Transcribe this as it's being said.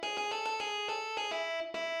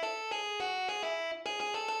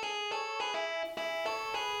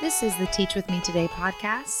This is the Teach With Me Today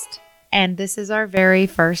podcast, and this is our very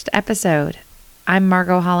first episode. I'm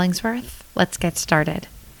Margot Hollingsworth. Let's get started.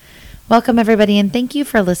 Welcome, everybody, and thank you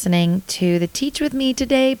for listening to the Teach With Me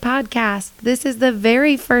Today podcast. This is the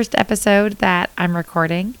very first episode that I'm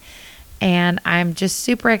recording, and I'm just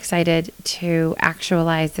super excited to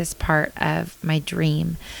actualize this part of my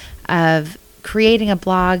dream of creating a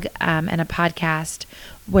blog and a podcast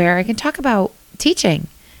where I can talk about teaching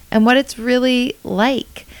and what it's really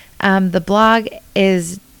like. The blog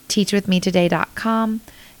is teachwithmetoday.com,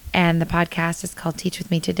 and the podcast is called Teach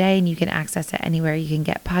With Me Today, and you can access it anywhere you can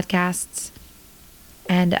get podcasts.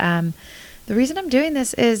 And the reason I'm doing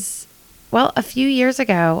this is, well, a few years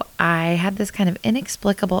ago, I had this kind of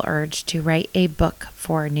inexplicable urge to write a book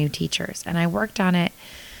for new teachers, and I worked on it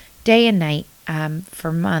day and night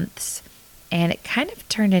for months, and it kind of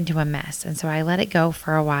turned into a mess, and so I let it go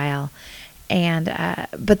for a while. And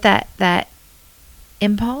but that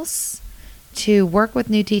impulse to work with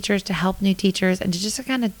new teachers, to help new teachers, and to just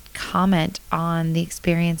kind of comment on the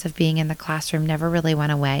experience of being in the classroom never really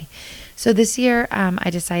went away. So this year, I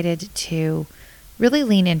decided to really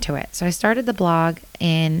lean into it. So I started the blog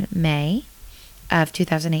in May of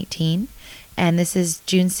 2018, and this is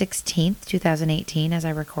June 16th, 2018, as I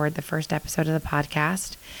record the first episode of the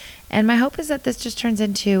podcast. And my hope is that this just turns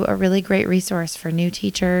into a really great resource for new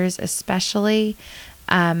teachers, especially,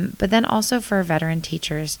 but then also for veteran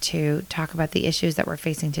teachers to talk about the issues that we're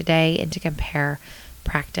facing today and to compare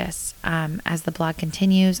practice. As the blog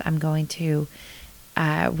continues, I'm going to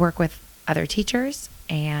work with other teachers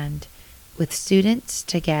and with students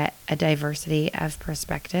to get a diversity of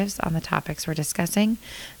perspectives on the topics we're discussing.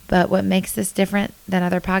 But what makes this different than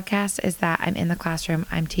other podcasts is that I'm in the classroom,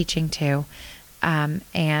 I'm teaching too.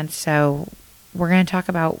 And so we're going to talk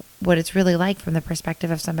about what it's really like from the perspective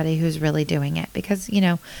of somebody who's really doing it, because, you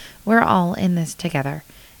know, we're all in this together.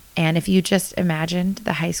 And if you just imagined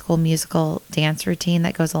the High School Musical dance routine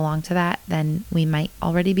that goes along to that, then we might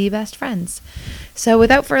already be best friends. So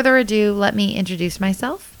without further ado, let me introduce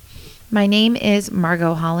myself. My name is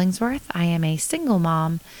Margot Hollingsworth. I am a single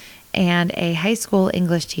mom and a high school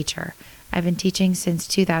English teacher. I've been teaching since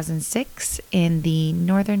 2006 in the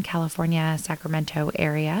Northern California, Sacramento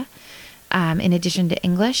area. In addition to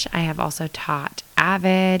English, I have also taught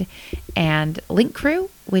AVID and Link Crew,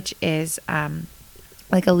 which is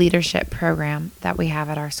like a leadership program that we have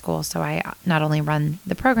at our school. So I not only run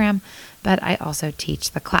the program, but I also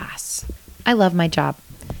teach the class. I love my job.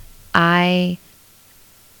 I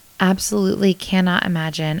absolutely cannot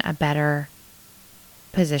imagine a better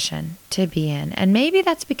position to be in. And maybe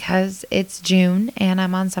that's because it's June and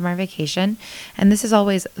I'm on summer vacation, and this is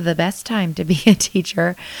always the best time to be a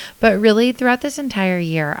teacher. But really, throughout this entire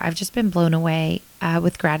year, I've just been blown away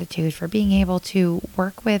with gratitude for being able to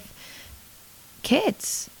work with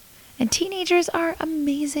kids. And teenagers are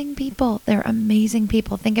amazing people. They're amazing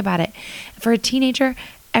people. Think about it. For a teenager,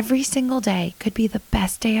 every single day could be the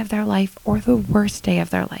best day of their life or the worst day of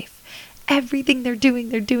their life. Everything they're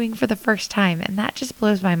doing for the first time. And that just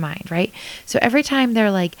blows my mind, right? So every time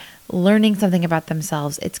they're like learning something about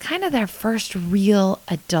themselves, it's kind of their first real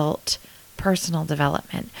adult personal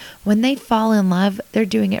development. When they fall in love, they're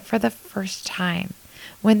doing it for the first time.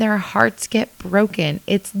 When their hearts get broken,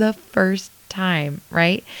 it's the first time,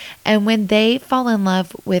 right? And when they fall in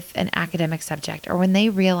love with an academic subject, or when they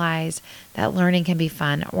realize that learning can be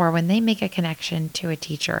fun, or when they make a connection to a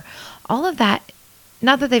teacher, all of that,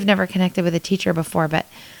 not that they've never connected with a teacher before, but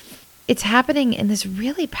it's happening in this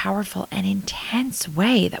really powerful and intense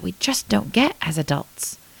way that we just don't get as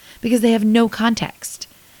adults, because they have no context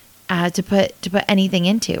to put anything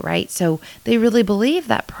into, right? So they really believe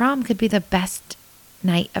that prom could be the best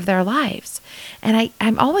night of their lives. And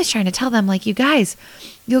I'm always trying to tell them, like, you guys,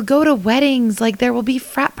 you'll go to weddings, like there will be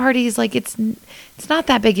frat parties, like it's not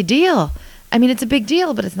that big a deal. I mean, it's a big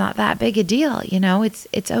deal, but it's not that big a deal. You know, it's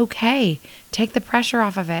okay. Take the pressure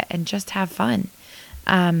off of it and just have fun.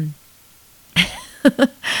 And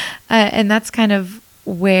that's kind of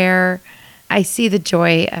where I see the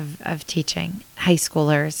joy of teaching high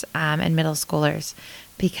schoolers and middle schoolers,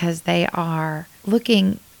 because they're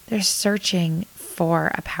searching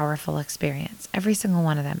for a powerful experience. Every single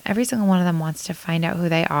one of them wants to find out who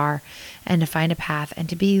they are and to find a path and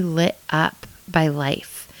to be lit up by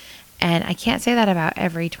life. And I can't say that about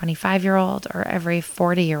every 25-year-old or every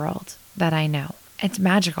 40-year-old that I know. It's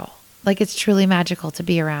magical. Like, it's truly magical to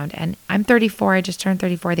be around. And I'm 34. I just turned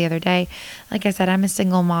 34 the other day. Like I said, I'm a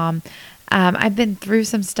single mom. I've been through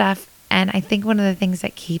some stuff. And I think one of the things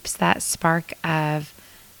that keeps that spark of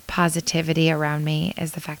positivity around me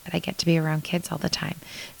is the fact that I get to be around kids all the time.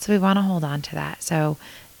 So we want to hold on to that. So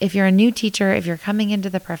if you're a new teacher, if you're coming into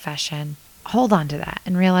the profession, hold on to that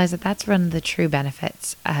and realize that that's one of the true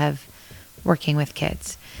benefits of working with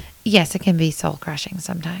kids. Yes, it can be soul crushing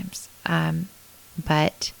sometimes,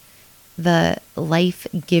 but the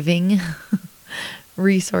life-giving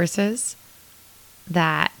resources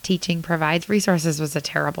that teaching provides, resources was a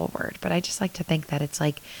terrible word, but I just like to think that it's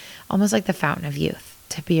like almost like the fountain of youth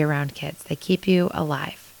to be around kids. They keep you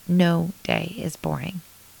alive. No day is boring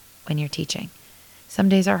when you're teaching. Some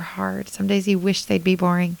days are hard. Some days you wish they'd be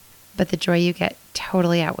boring, but the joy you get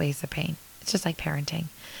totally outweighs the pain. It's just like parenting.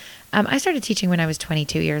 I started teaching when I was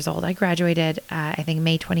 22 years old. I graduated, I think,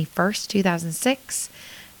 May 21st, 2006,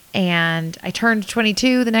 and I turned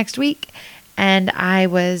 22 the next week, and I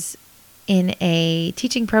was in a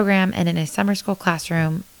teaching program and in a summer school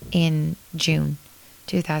classroom in June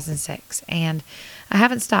 2006, and I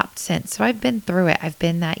haven't stopped since. So I've been through it. I've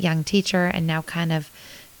been that young teacher and now kind of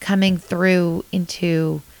coming through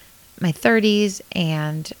into my 30s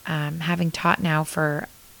and having taught now for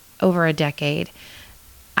over a decade.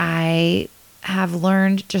 I have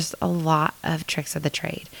learned just a lot of tricks of the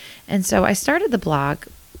trade. And so I started the blog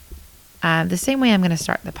the same way I'm going to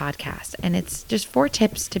start the podcast. And it's just 4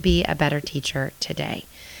 tips to be a better teacher today.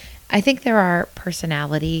 I think there are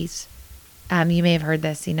personalities. You may have heard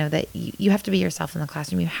this, that you have to be yourself in the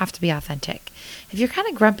classroom. You have to be authentic. If you're kind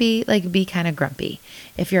of grumpy, be kind of grumpy.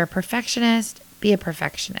 If you're a perfectionist, be a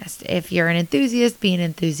perfectionist. If you're an enthusiast, be an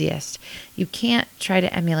enthusiast. You can't try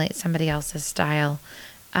to emulate somebody else's style.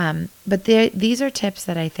 But these are tips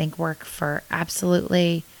that I think work for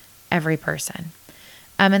absolutely every person.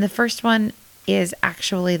 And the first one is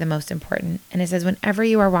actually the most important. And it says, whenever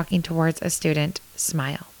you are walking towards a student,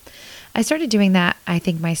 smile. I started doing that, I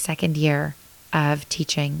think, my second year of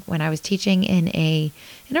teaching, when I was teaching in a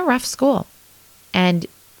rough school. And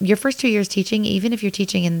your first 2 years teaching, even if you're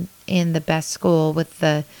teaching in the best school with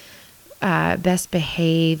the best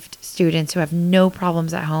behaved students who have no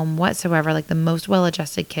problems at home whatsoever, like the most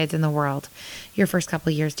well-adjusted kids in the world, your first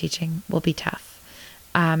couple of years teaching will be tough.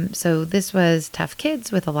 So this was tough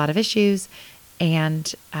kids with a lot of issues,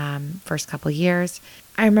 and first couple of years.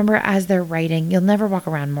 I remember as they're writing, you'll never walk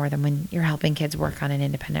around more than when you're helping kids work on an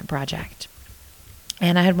independent project.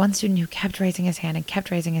 And I had one student who kept raising his hand and kept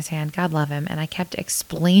raising his hand, God love him, and I kept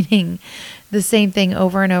explaining the same thing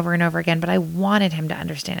over and over and over again, but I wanted him to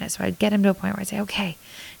understand it. So I'd get him to a point where I'd say, okay,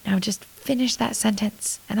 now just finish that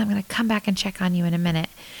sentence, and I'm going to come back and check on you in a minute.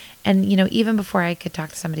 And, even before I could talk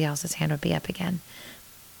to somebody else, his hand would be up again.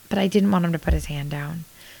 But I didn't want him to put his hand down.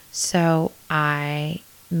 So I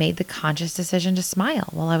made the conscious decision to smile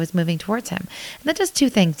while I was moving towards him. And that does 2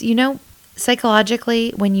 things.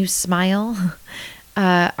 Psychologically, when you smile,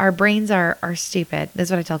 our brains are stupid. This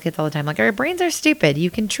is what I tell kids all the time. Our brains are stupid. You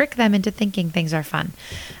can trick them into thinking things are fun.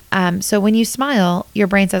 So when you smile, your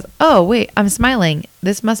brain says, oh, wait, I'm smiling.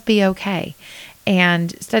 This must be okay.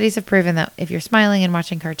 And studies have proven that if you're smiling and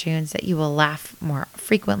watching cartoons, that you will laugh more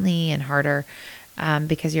frequently and harder.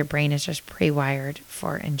 Because your brain is just pre-wired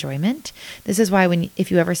for enjoyment. This is why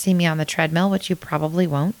if you ever see me on the treadmill, which you probably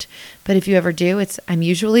won't, but if you ever do, I'm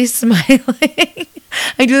usually smiling.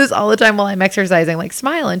 I do this all the time while I'm exercising,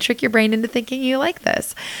 smile and trick your brain into thinking you like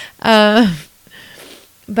this. But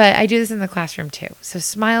I do this in the classroom too. So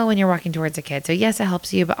smile when you're walking towards a kid. So yes, it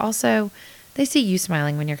helps you, but also they see you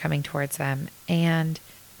smiling when you're coming towards them, and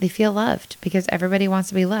they feel loved because everybody wants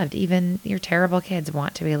to be loved. Even your terrible kids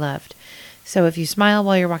want to be loved. So if you smile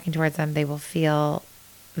while you're walking towards them, they will feel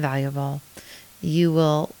valuable. You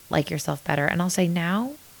will like yourself better. And I'll say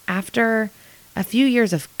now, after a few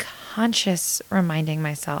years of consciously reminding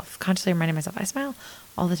myself, I smile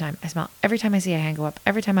all the time. I smile every time I see a hand go up,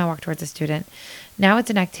 every time I walk towards a student. Now it's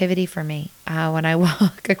an activity for me when I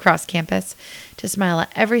walk across campus to smile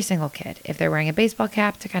at every single kid. If they're wearing a baseball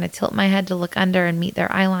cap, to kind of tilt my head to look under and meet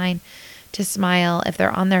their eye line, to smile. If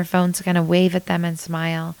they're on their phones, to kind of wave at them and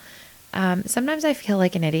smile. Sometimes I feel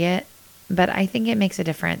like an idiot, but I think it makes a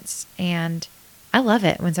difference. And I love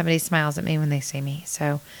it when somebody smiles at me when they see me.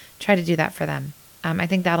 So try to do that for them. I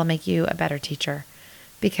think that'll make you a better teacher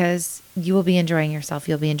because you will be enjoying yourself.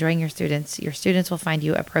 You'll be enjoying your students. Your students will find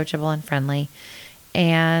you approachable and friendly.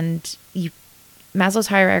 And Maslow's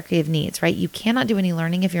hierarchy of needs, right? You cannot do any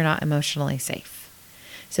learning if you're not emotionally safe.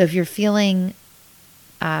 So if you're feeling,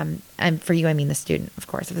 and for you, I mean the student, of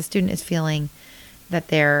course. If the student is feeling that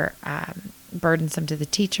they're burdensome to the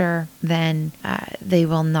teacher, then they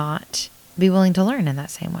will not be willing to learn in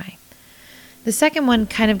that same way. The second one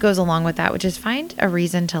kind of goes along with that, which is find a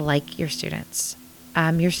reason to like your students.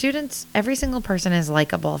 Your students, every single person is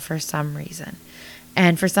likable for some reason.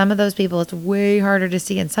 And for some of those people, it's way harder to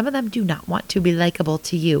see. And some of them do not want to be likable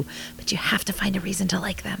to you, but you have to find a reason to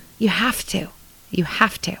like them. You have to. You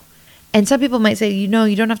have to. And some people might say, you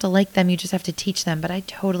don't have to like them. You just have to teach them. But I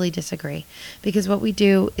totally disagree, because what we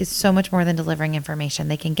do is so much more than delivering information.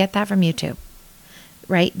 They can get that from YouTube,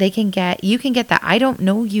 right? You can get that. I don't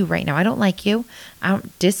know you right now. I don't like you. I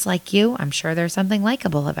don't dislike you. I'm sure there's something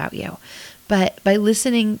likable about you. But by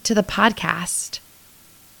listening to the podcast,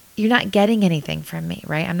 you're not getting anything from me,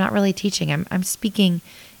 right? I'm not really teaching. I'm speaking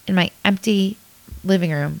in my empty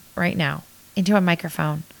living room right now into a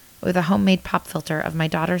microphone with a homemade pop filter of my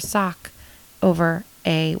daughter's sock over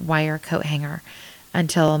a wire coat hanger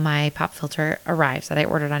until my pop filter arrives that I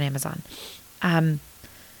ordered on Amazon.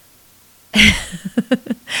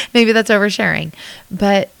 Maybe that's oversharing,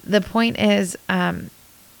 but the point is,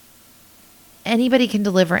 anybody can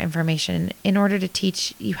deliver information. In order to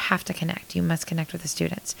teach, you have to connect. You must connect with the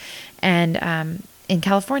students. And in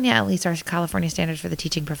California, at least our California standards for the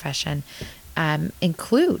teaching profession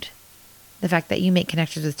include the fact that you make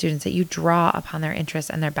connections with students, that you draw upon their interests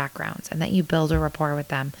and their backgrounds, and that you build a rapport with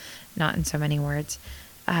them, not in so many words.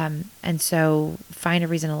 And so find a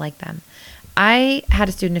reason to like them. I had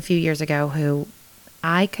a student a few years ago who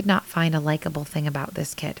I could not find a likable thing about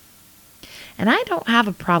this kid. And I don't have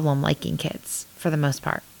a problem liking kids for the most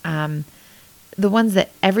part. The ones that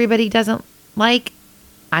everybody doesn't like,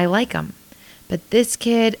 I like them. But this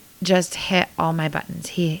kid just hit all my buttons.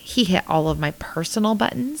 He hit all of my personal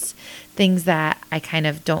buttons, things that I kind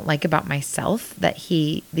of don't like about myself, that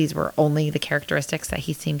these were only the characteristics that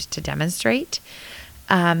he seemed to demonstrate.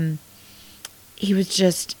 There was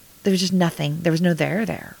just nothing. There was no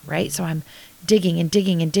there, right? So I'm digging and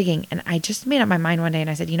digging and digging. And I just made up my mind one day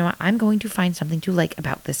and I said, you know what? I'm going to find something to like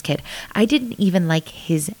about this kid. I didn't even like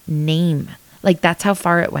his name. Like, that's how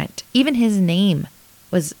far it went. Even his name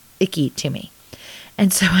was icky to me.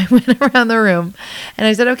 And so I went around the room and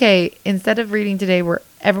I said, okay, instead of reading today,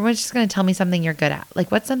 everyone's just going to tell me something you're good at.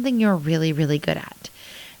 Like, what's something you're really, really good at?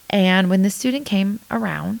 And when the student came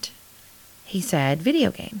around, he said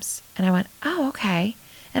video games. And I went, oh, okay.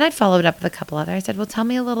 And I followed up with a couple other. I said, well, tell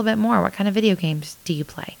me a little bit more. What kind of video games do you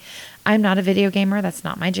play? I'm not a video gamer. That's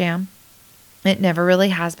not my jam. It never really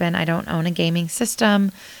has been. I don't own a gaming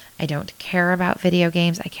system. I don't care about video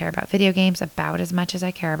games. I care about video games about as much as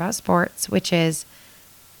I care about sports, which is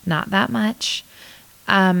not that much.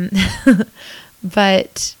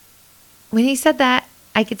 But when he said that,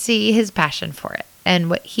 I could see his passion for it and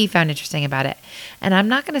what he found interesting about it. And I'm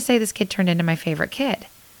not going to say this kid turned into my favorite kid,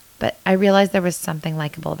 but I realized there was something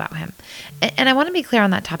likable about him. And I want to be clear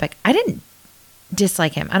on that topic. I didn't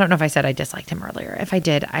dislike him. I don't know if I said I disliked him earlier. If I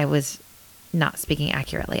did, I was not speaking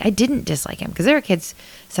accurately. I didn't dislike him, because there are kids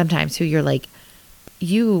sometimes who you're like,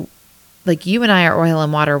 you and I are oil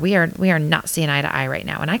and water. We are not seeing eye to eye right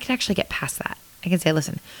now. And I can actually get past that. I can say,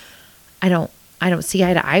 listen, I don't see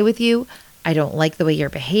eye to eye with you. I don't like the way you're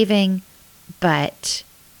behaving, but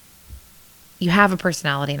you have a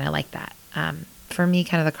personality and I like that. For me,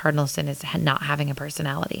 kind of the cardinal sin is not having a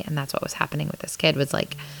personality. And that's what was happening with this kid, was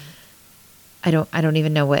like, I don't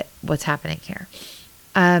even know what's happening here.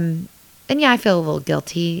 And yeah, I feel a little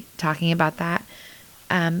guilty talking about that.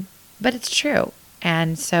 But it's true.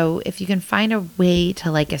 And so if you can find a way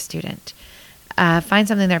to like a student, find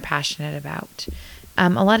something they're passionate about. A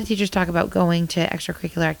lot of teachers talk about going to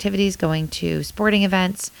extracurricular activities, going to sporting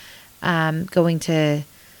events, going to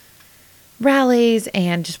rallies,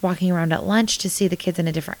 and just walking around at lunch to see the kids in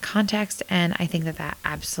a different context. And I think that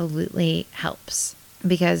absolutely helps,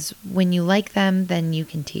 because when you like them, then you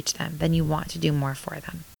can teach them, then you want to do more for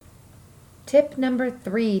them. Tip number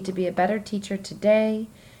 3 to be a better teacher today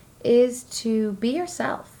is to be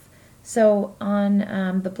yourself. So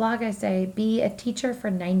on the blog, I say, be a teacher for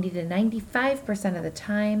 90 to 95% of the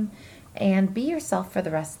time and be yourself for the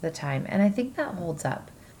rest of the time. And I think that holds up.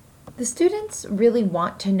 The students really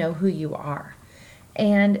want to know who you are.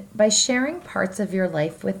 And by sharing parts of your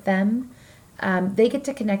life with them, they get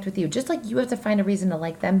to connect with you. Just like you have to find a reason to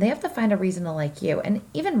like them, they have to find a reason to like you. And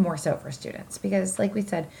even more so for students, because like we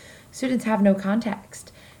said, students have no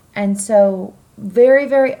context. And so very,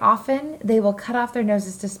 very often they will cut off their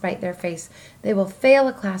noses to spite their face. They will fail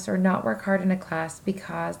a class or not work hard in a class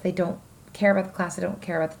because they don't care about the class, they don't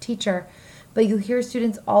care about the teacher. But you hear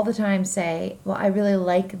students all the time say, well, I really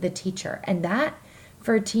like the teacher. And that,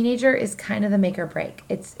 for a teenager, is kind of the make or break.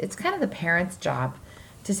 It's kind of the parent's job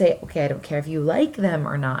to say, okay, I don't care if you like them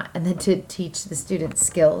or not, and then to teach the students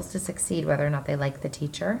skills to succeed whether or not they like the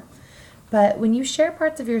teacher. But when you share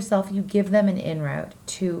parts of yourself, you give them an inroad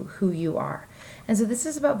to who you are. And so this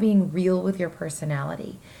is about being real with your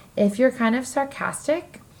personality. If you're kind of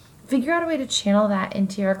sarcastic, figure out a way to channel that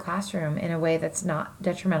into your classroom in a way that's not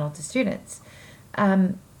detrimental to students.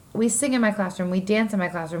 We sing in my classroom, we dance in my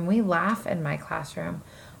classroom, we laugh in my classroom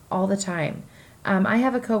all the time. I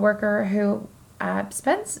have a coworker who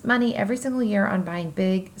spends money every single year on buying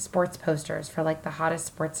big sports posters for like the hottest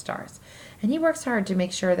sports stars. And he works hard to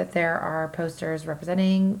make sure that there are posters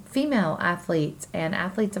representing female athletes and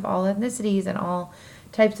athletes of all ethnicities and all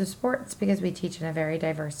types of sports, because we teach in a very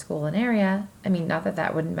diverse school and area. I mean, not that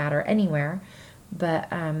that wouldn't matter anywhere,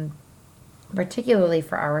 but particularly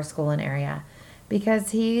for our school and area,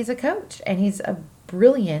 because he's a coach and he's a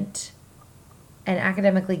brilliant and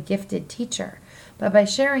academically gifted teacher. But by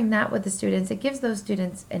sharing that with the students, it gives those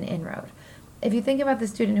students an inroad. If you think about the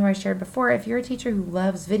student who I shared before, if you're a teacher who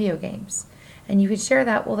loves video games and you could share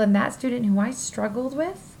that, well, then that student who I struggled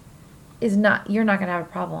with you're not going to have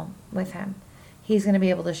a problem with him. He's going to be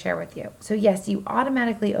able to share with you. So yes, you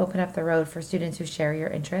automatically open up the road for students who share your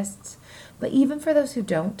interests. But even for those who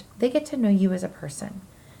don't, they get to know you as a person.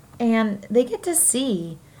 And they get to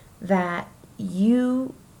see that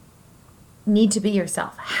you need to be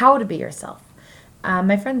yourself, how to be yourself.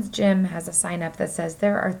 My friend's gym has a sign up that says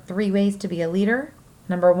there are 3 ways to be a leader.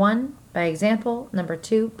 Number 1, by example. Number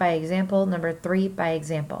 2, by example. Number 3, by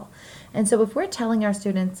example. And so if we're telling our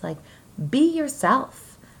students, like, be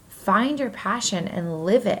yourself, find your passion and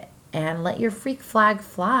live it, and let your freak flag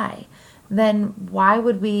fly, then why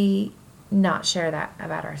would we not share that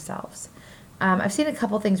about ourselves? I've seen a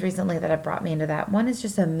couple things recently that have brought me into that. One is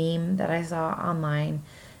just a meme that I saw online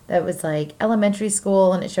that was like elementary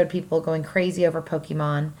school, and it showed people going crazy over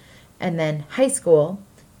Pokemon, and then high school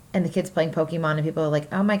and the kids playing Pokemon, and people are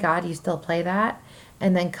like, oh my God, you still play that?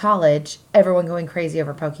 And then college, everyone going crazy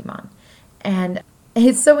over Pokemon. And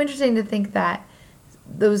it's so interesting to think that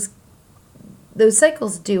those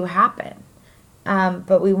cycles do happen.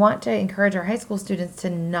 But we want to encourage our high school students to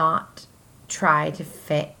not try to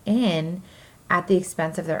fit in at the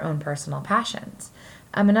expense of their own personal passions.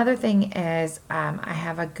 Another thing is I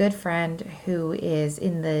have a good friend who is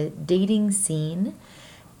in the dating scene,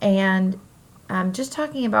 and just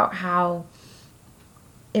talking about how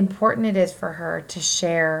important it is for her to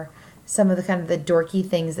share some of the kind of the dorky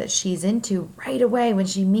things that she's into right away when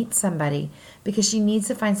she meets somebody, because she needs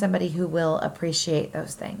to find somebody who will appreciate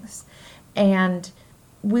those things. And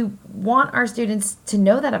we want our students to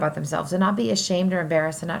know that about themselves and not be ashamed or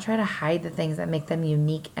embarrassed and not try to hide the things that make them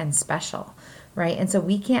unique and special, right? And so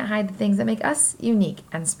we can't hide the things that make us unique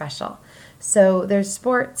and special. So there's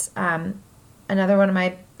sports. Another one of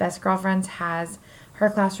my best girlfriends has her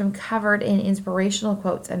classroom covered in inspirational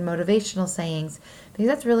quotes and motivational sayings, because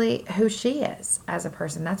that's really who she is as a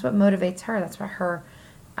person. That's what motivates her. That's what her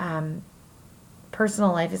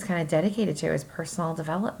personal life is kind of dedicated to, is personal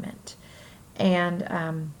development.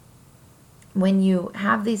 And when you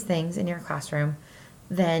have these things in your classroom,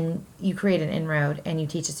 then you create an inroad and you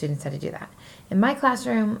teach the students how to do that. In my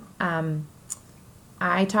classroom,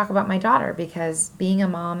 I talk about my daughter because being a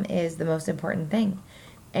mom is the most important thing.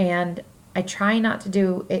 And I try not to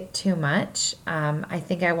do it too much. I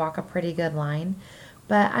think I walk a pretty good line.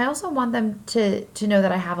 But I also want them to know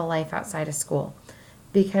that I have a life outside of school,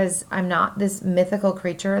 because I'm not this mythical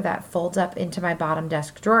creature that folds up into my bottom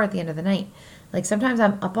desk drawer at the end of the night. Like sometimes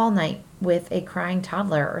I'm up all night with a crying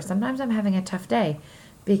toddler, or sometimes I'm having a tough day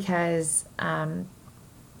because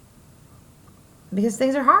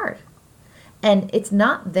things are hard. And it's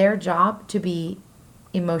not their job to be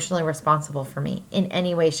emotionally responsible for me in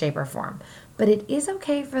any way, shape, or form. But it is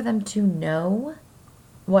okay for them to know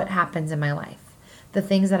what happens in my life, the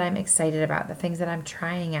things that I'm excited about, the things that I'm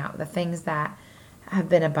trying out, the things that have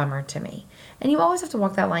been a bummer to me. And you always have to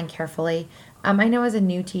walk that line carefully. I know as a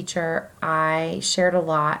new teacher, I've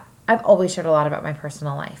always shared a lot about my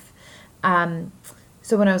personal life.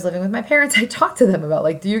 So when I was living with my parents, I talked to them about,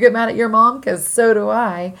 like, do you get mad at your mom? Because so do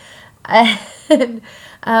I. And,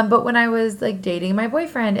 but when I was like dating my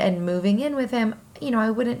boyfriend and moving in with him, I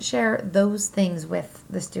wouldn't share those things with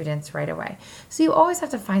the students right away. So you always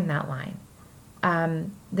have to find that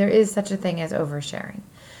line. There is such a thing as oversharing.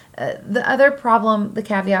 The other problem, the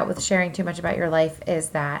caveat with sharing too much about your life, is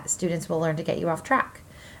that students will learn to get you off track.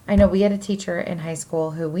 I know we had a teacher in high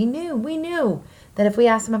school who we knew that if we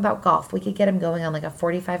asked him about golf, we could get him going on like a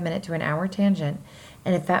 45-minute to an hour tangent.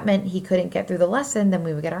 And if that meant he couldn't get through the lesson, then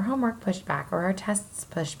we would get our homework pushed back or our tests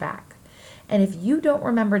pushed back. And if you don't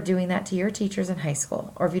remember doing that to your teachers in high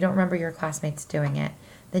school, or if you don't remember your classmates doing it,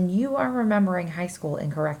 then you are remembering high school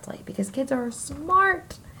incorrectly, because kids are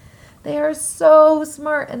smart. They are so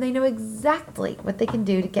smart, and they know exactly what they can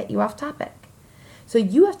do to get you off topic. So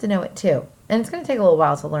you have to know it too. And it's going to take a little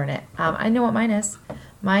while to learn it. I know what mine is.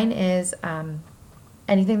 Mine is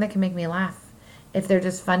anything that can make me laugh. If they're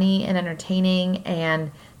just funny and entertaining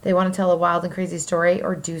and they want to tell a wild and crazy story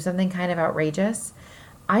or do something kind of outrageous,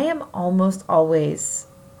 I am almost always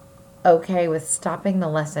okay with stopping the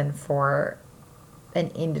lesson for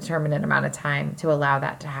an indeterminate amount of time to allow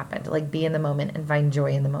that to happen, to be in the moment and find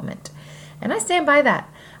joy in the moment. And I stand by that.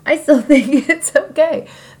 I still think it's okay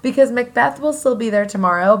because Macbeth will still be there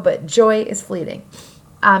tomorrow, but joy is fleeting.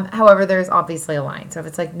 However, there's obviously a line. So if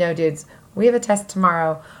it's no, dudes, we have a test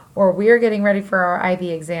tomorrow, or we are getting ready for our IB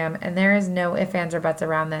exam, and there is no ifs, ands, or buts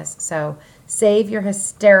around this. So save your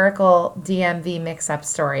hysterical DMV mix-up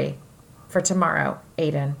story for tomorrow,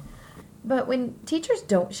 Aiden. But when teachers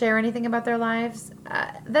don't share anything about their lives,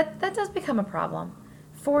 that does become a problem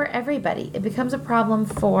for everybody. It becomes a problem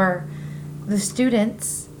for the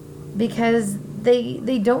students because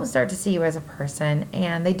they don't start to see you as a person,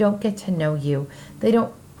 and they don't get to know you. They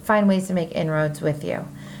don't find ways to make inroads with you.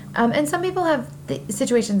 And some people have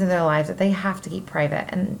situations in their lives that they have to keep private,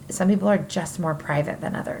 and some people are just more private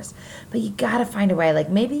than others. But you got to find a way.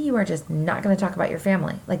 Maybe you are just not going to talk about your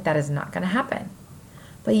family. That is not going to happen.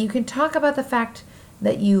 But you can talk about the fact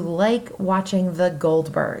that you like watching the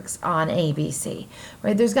Goldbergs on ABC,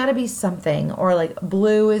 right? There's got to be something, or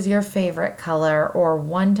blue is your favorite color, or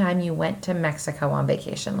one time you went to Mexico on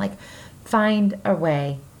vacation. Find a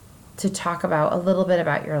way to talk about a little bit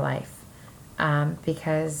about your life,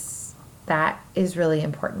 because that is really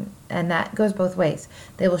important. And that goes both ways.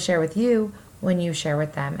 They will share with you when you share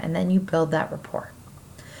with them, and then you build that rapport.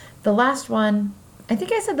 The last one, I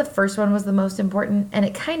think I said the first one was the most important, and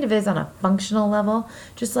it kind of is on a functional level.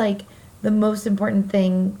 Just the most important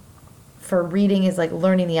thing for reading is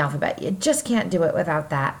learning the alphabet. You just can't do it without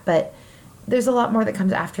that. But there's a lot more that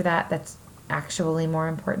comes after that that's actually more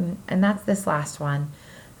important, and that's this last one,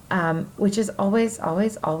 which is always,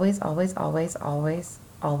 always, always, always, always, always,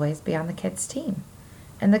 always be on the kids' team.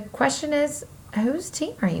 And the question is, whose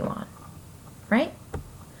team are you on, right?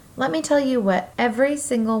 Let me tell you what every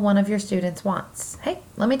single one of your students wants. Hey,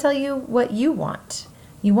 let me tell you what you want.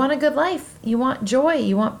 You want a good life. You want joy.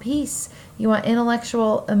 You want peace. You want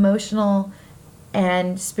intellectual, emotional,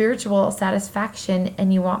 and spiritual satisfaction,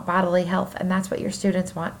 and you want bodily health. And that's what your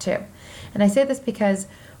students want too. And I say this because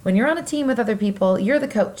when you're on a team with other people, you're the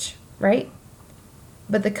coach, right?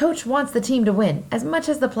 But the coach wants the team to win as much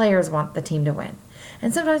as the players want the team to win.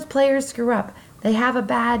 And sometimes players screw up. They have a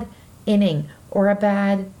bad inning or a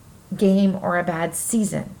bad game or a bad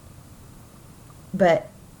season. But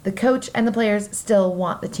the coach and the players still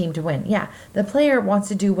want the team to win. Yeah, the player wants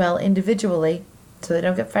to do well individually so they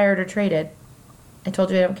don't get fired or traded. I told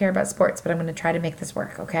you I don't care about sports, but I'm going to try to make this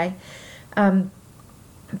work, okay?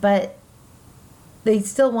 But they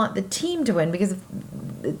still want the team to win because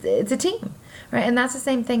it's a team, right? And that's the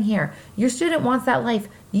same thing here. Your student wants that life.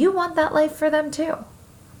 You want that life for them too.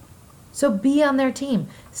 So be on their team.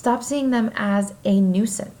 Stop seeing them as a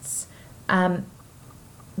nuisance.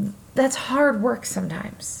 That's hard work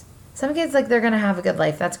sometimes. Some kids, they're going to have a good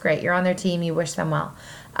life. That's great. You're on their team. You wish them well.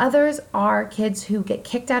 Others are kids who get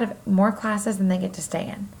kicked out of more classes than they get to stay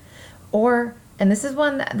in. Or, and this is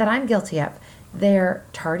one that I'm guilty of, they're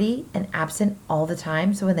tardy and absent all the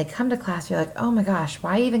time. So when they come to class, you're like, oh my gosh,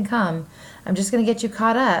 why even come? I'm just going to get you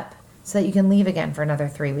caught up so that you can leave again for another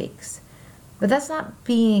 3 weeks. But that's not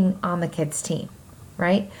being on the kids' team,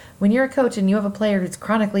 right? When you're a coach and you have a player who's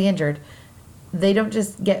chronically injured, they don't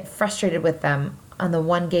just get frustrated with them on the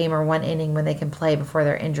one game or one inning when they can play before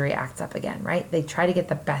their injury acts up again, right? They try to get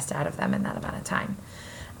the best out of them in that amount of time.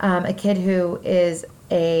 A kid who is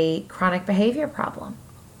a chronic behavior problem,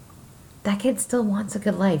 that kid still wants a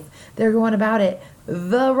good life. They're going about it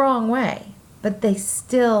the wrong way, but they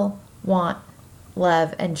still want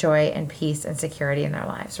love and joy and peace and security in their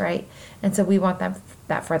lives, right? And so we want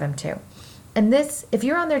that for them too. And this, if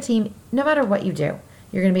you're on their team, no matter what you do,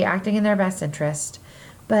 you're going to be acting in their best interest,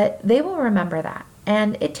 but they will remember that.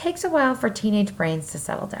 And it takes a while for teenage brains to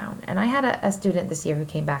settle down. And I had a student this year who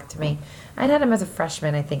came back to me. I'd had him as a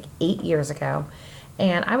freshman, I think 8 years ago.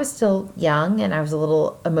 And I was still young and I was a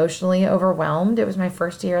little emotionally overwhelmed. It was my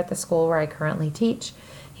first year at the school where I currently teach.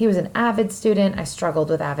 He was an AVID student. I struggled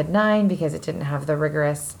with AVID 9 because it didn't have the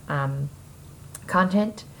rigorous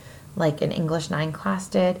content like an English 9 class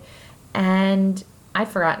did. And I'd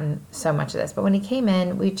forgotten so much of this. But when he came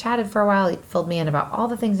in, we chatted for a while. He filled me in about all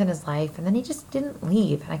the things in his life. And then he just didn't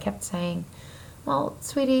leave. And I kept saying, well,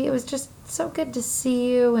 sweetie, it was just so good to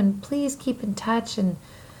see you. And please keep in touch and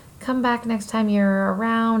come back next time you're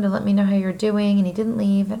around and let me know how you're doing. And he didn't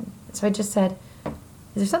leave. And so I just said, is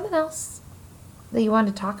there something else that you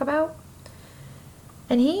wanted to talk about?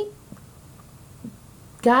 And he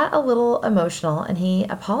got a little emotional and he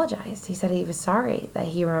apologized. He said he was sorry, that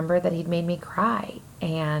he remembered that he'd made me cry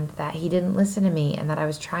and that he didn't listen to me and that I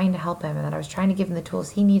was trying to help him and that I was trying to give him the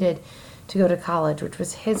tools he needed to go to college, which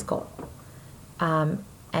was his goal.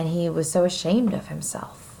 And he was so ashamed of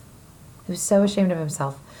himself. He was so ashamed of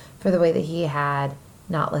himself for the way that he had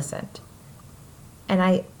not listened. And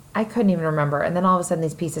I couldn't even remember. And then all of a sudden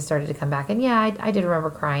these pieces started to come back. And yeah, I did remember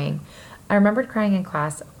crying. I remembered crying in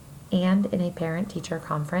class and in a parent-teacher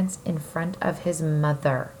conference in front of his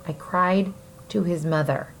mother. I cried to his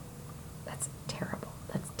mother. That's terrible.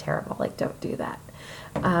 That's terrible. Like, don't do that.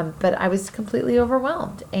 But I was completely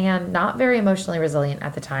overwhelmed and not very emotionally resilient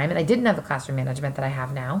at the time. And I didn't have the classroom management that I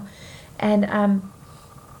have now. And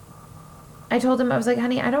I told him, I was like,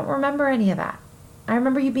 honey, I don't remember any of that. I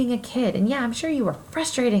remember you being a kid. And yeah, I'm sure you were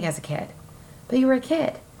frustrating as a kid. But you were a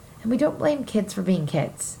kid. And we don't blame kids for being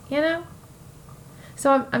kids, you know?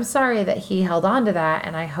 So I'm sorry that he held on to that.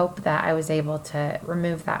 And I hope that I was able to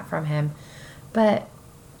remove that from him. But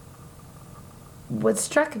what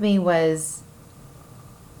struck me was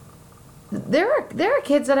there are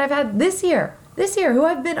kids that I've had this year who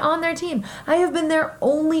I've been on their team. I have been their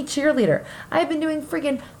only cheerleader. I've been doing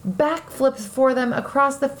freaking backflips for them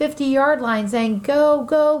across the 50-yard line saying, go,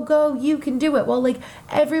 go, go, you can do it. Well, like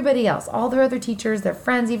everybody else, all their other teachers, their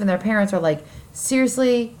friends, even their parents are like,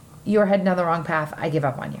 seriously, you're heading down the wrong path. I give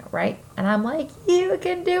up on you, right? And I'm like, you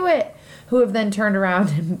can do it. Who have then turned around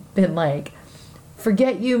and been like,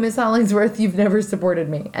 forget you, Miss Hollingsworth, you've never supported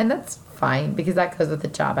me. And that's fine because that goes with the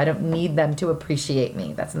job. I don't need them to appreciate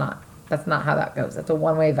me. That's not how that goes. That's a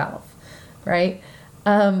one-way valve, right?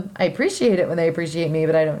 I appreciate it when they appreciate me,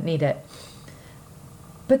 but I don't need it.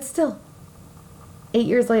 But still, 8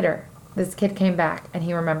 years later, this kid came back and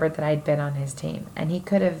he remembered that I'd been on his team, and he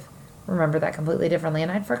could have remembered that completely differently,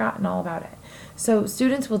 and I'd forgotten all about it. So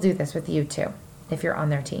students will do this with you too, if you're on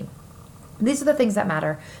their team. These are the things that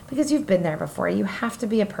matter because you've been there before. You have to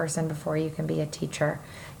be a person before you can be a teacher.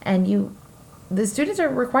 And the students are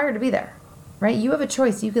required to be there, right? You have a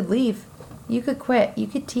choice. You could leave. You could quit. You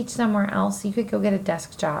could teach somewhere else. You could go get a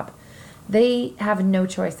desk job. They have no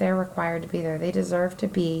choice. They're required to be there. They deserve to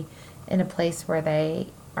be in a place where they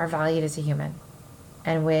are valued as a human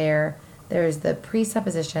and where there's the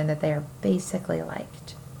presupposition that they are basically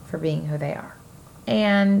liked for being who they are.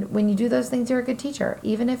 And when you do those things, you're a good teacher,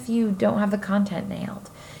 even if you don't have the content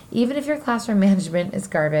nailed, even if your classroom management is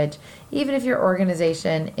garbage, even if your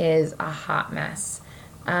organization is a hot mess.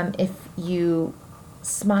 If you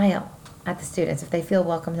smile at the students, if they feel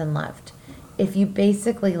welcomed and loved, if you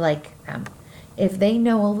basically like them, if they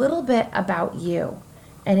know a little bit about you,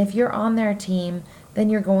 and if you're on their team, then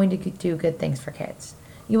you're going to do good things for kids.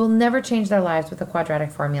 You will never change their lives with a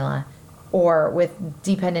quadratic formula or with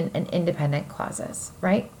dependent and independent clauses,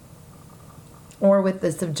 right? Or with the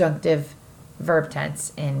subjunctive verb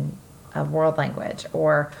tense in a world language,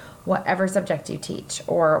 or whatever subject you teach,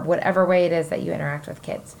 or whatever way it is that you interact with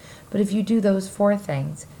kids. But if you do those 4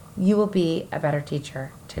 things, you will be a better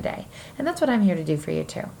teacher today. And that's what I'm here to do for you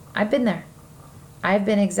too. I've been there. I've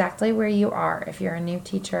been exactly where you are. If you're a new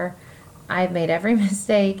teacher, I've made every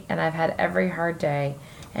mistake and I've had every hard day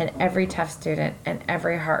and every tough student and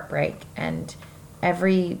every heartbreak and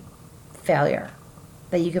every failure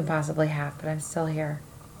that you can possibly have, but I'm still here.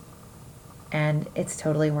 And it's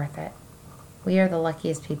totally worth it. We are the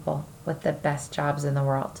luckiest people with the best jobs in the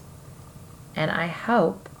world. And I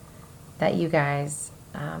hope that you guys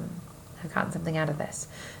have gotten something out of this.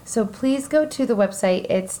 So please go to the website.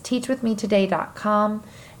 It's teachwithmetoday.com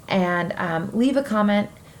and leave a comment.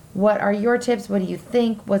 What are your tips? What do you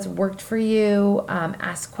think? What's worked for you?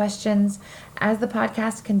 Ask questions. As the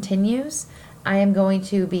podcast continues, I am going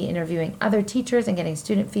to be interviewing other teachers and getting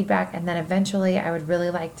student feedback. And then eventually I would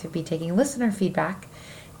really like to be taking listener feedback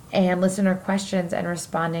and listener questions and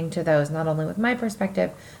responding to those, not only with my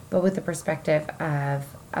perspective, but with the perspective of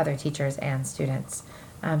other teachers and students,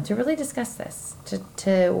 to really discuss this,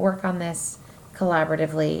 to work on this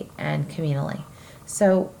collaboratively and communally.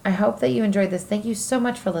 So I hope that you enjoyed this. Thank you so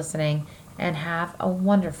much for listening and have a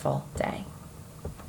wonderful day.